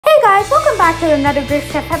guys, welcome back to another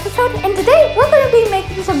GriffChef episode, and today we're going to be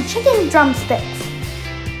making some chicken drumsticks.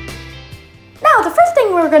 Now, the first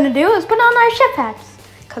thing we're going to do is put on our chef hats,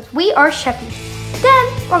 because we are chefy.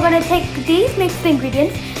 Then, we're going to take these mixed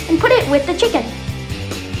ingredients and put it with the chicken.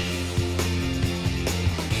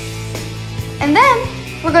 And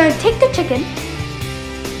then, we're going to take the chicken,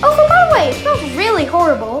 oh, by the way, it smells really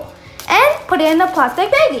horrible, and put it in a plastic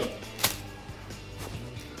baggie.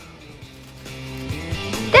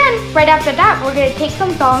 Then, right after that, we're going to take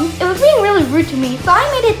some tongs. It was being really rude to me, so I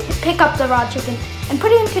made it pick up the raw chicken and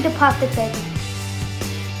put it into the plastic baggie.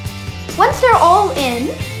 Once they're all in,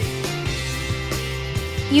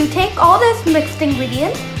 you take all this mixed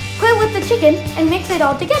ingredient, put it with the chicken, and mix it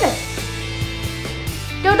all together.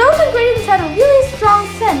 Now, those ingredients had a really strong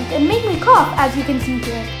scent and made me cough, as you can see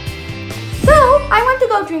here. So, I went to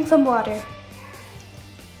go drink some water.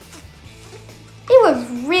 It was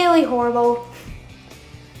really horrible.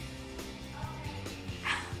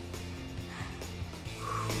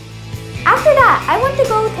 After that, I went to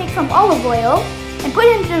go take some olive oil and put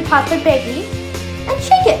it into the plastic baggie and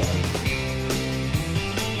shake it.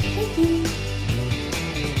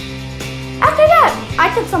 After that,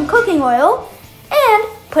 I took some cooking oil and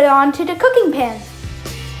put it onto the cooking pan.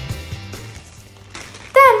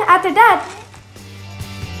 Then, after that,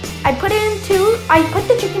 I put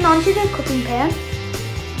the chicken onto the cooking pan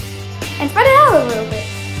and spread it out a little bit.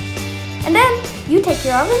 And then, you take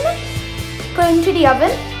your oven mitt, put it into the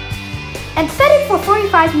oven, and set it for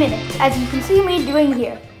 45 minutes, as you can see me doing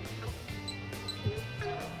here.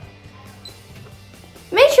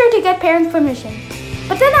 Make sure to get parents' permission.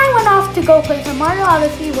 But then I went off to go play some Mario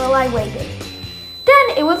Odyssey while I waited.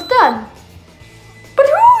 Then it was done. But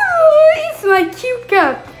it's my cute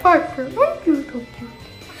cat, Parker. Aren't you so cute?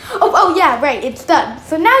 Oh yeah, right, it's done.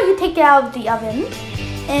 So now you take it out of the oven,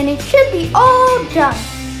 and it should be all done.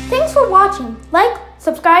 Thanks for watching. Like,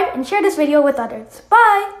 subscribe, and share this video with others.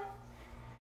 Bye!